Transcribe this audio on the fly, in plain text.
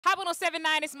Hop on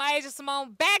 79. It's my agent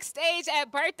Simone. Backstage at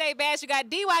Birthday Bash, you got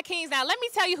DY Kingz. Now, let me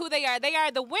tell you who they are. They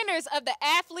are the winners of the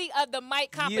Athlete of the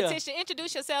Mic competition.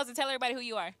 Introduce yourselves and tell everybody who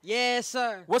you are. Yes,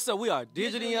 sir. What's up? We are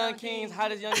Digital Young Kings,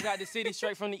 hottest youngest out the city,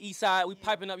 straight from the east side. We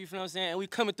piping up, you feel what I'm saying? And we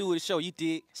coming through with the show, you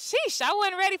dig? Sheesh, I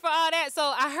wasn't ready for all that. So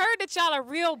I heard that y'all are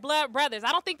real blood brothers.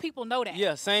 I don't think people know that.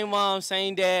 Yeah, same mom,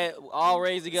 same dad, all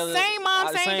raised together. Same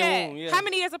mom, same dad. Womb, yeah. How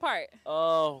many years apart?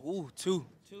 Two.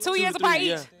 2 years apart each?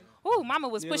 Yeah. Ooh, mama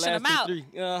was pushing them out.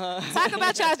 Uh-huh. Talk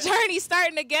about y'all journey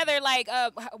starting together. Like,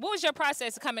 what was your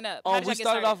process coming up? How did y'all get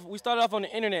started? We started off on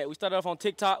the internet. We started off on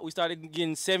TikTok. We started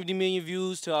getting 70 million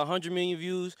views to 100 million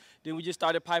views. Then we just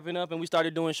started piping up, and we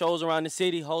started doing shows around the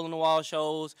city, hole in the wall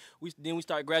shows. Then we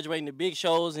started graduating to big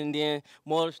shows, and then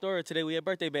more of the story. Today we at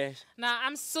Birthday Bash. Now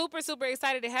I'm super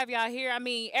excited to have y'all here. I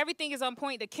mean, everything is on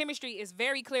point. The chemistry is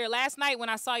very clear. Last night when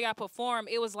I saw y'all perform,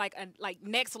 it was like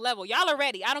next level. Y'all are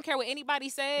ready. I don't care what anybody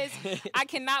says. I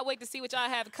cannot wait to see what y'all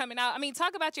have coming out. I mean,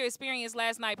 talk about your experience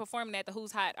last night performing at the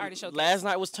Who's Hot Artist Showcase. Last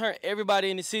night was turned. Everybody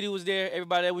in the city was there.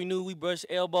 Everybody that we knew, we brushed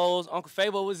elbows. Uncle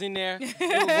Fabo was in there.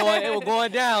 It was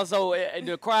going down. So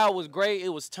the crowd was great. It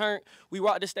was turned. We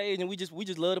rocked the stage, and we just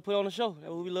love to put on the show. That's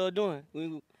what we love doing.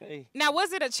 Hey. Now,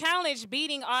 was it a challenge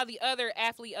beating all the other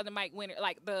Athlete of the Mic winners,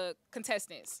 like the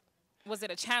contestants? Was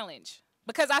it a challenge?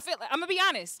 Because I feel, I'm gonna be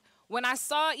honest. When I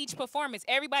saw each performance,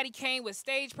 everybody came with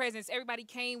stage presence. Everybody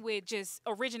came with just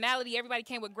originality. Everybody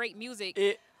came with great music.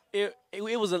 It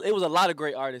was a lot of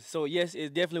great artists. So yes,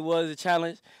 it definitely was a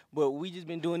challenge. But we just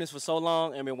been doing this for so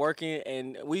long and been working,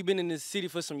 and we've been in this city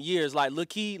for some years. Like Lil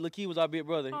Key was our big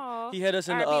brother. Aww. He had us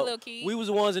in the we was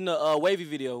the ones in the Wavy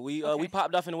video. We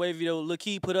popped off in the Wavy video. Lil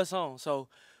Key put us on. So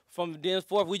from then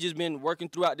forth, we just been working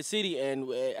throughout the city, and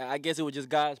I guess it was just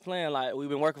God's plan. Like we've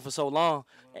been working for so long.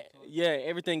 Yeah,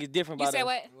 everything is different. You said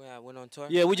what? I went on tour.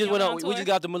 Yeah, we just went on. tour? We just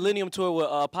got the Millennium Tour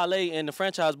with Parlay and the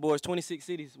Franchise Boys, 26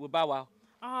 cities with Bow Wow.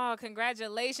 Oh,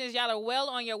 congratulations. Y'all are well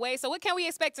on your way. So what can we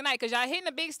expect tonight? Because y'all hitting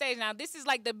the big stage now. This is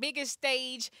like the biggest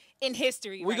stage in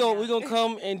history. We're gonna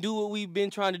come and do what we've been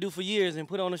trying to do for years and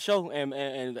put on a show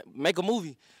and make a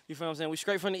movie. You feel what I'm saying? We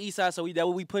straight from the east side, so that's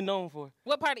what we putting on for.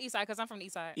 What part of the east side? Because I'm from the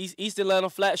east side. East Atlanta,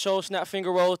 Flat Show, Snap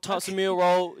Finger Roll, Thompson Mill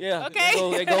Road. Yeah. Okay.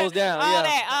 It goes down. all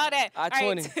that. I-20.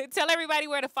 All right, tell everybody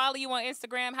where to follow you on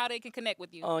Instagram, how they can connect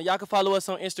with you. Y'all can follow us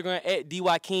on Instagram at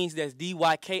DYKingz. That's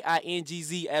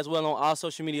DYKINGZ, as well on all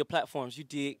social media platforms. You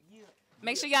dig?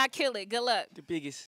 Make sure y'all kill it. Good luck. The biggest.